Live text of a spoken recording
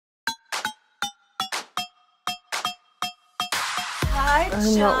Hi, I'm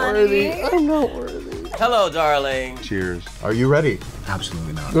Johnny. not worthy. I'm not worthy. Hello, darling. Cheers. Are you ready?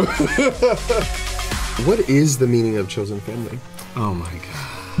 Absolutely not. What is the meaning of chosen family? Oh my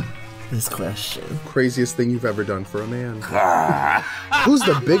God. This question. Craziest thing you've ever done for a man? Who's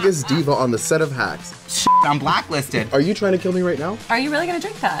the biggest diva on the set of Hacks? Shit, I'm blacklisted. Are you trying to kill me right now? Are you really gonna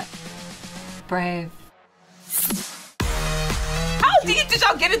drink that? Brave. How deep did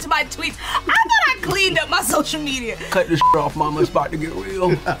y'all get into my tweets? I thought I cleaned up my social media. Cut this shit off, mama. It's about to get real.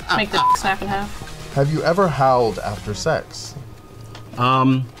 Make the snap in half. Have you ever howled after sex?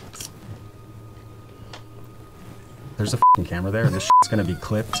 There's a fucking camera there, and this shit's gonna be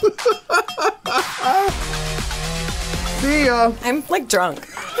clipped. See ya. I'm like drunk. Is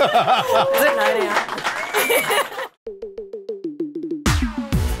it 9 a.m.?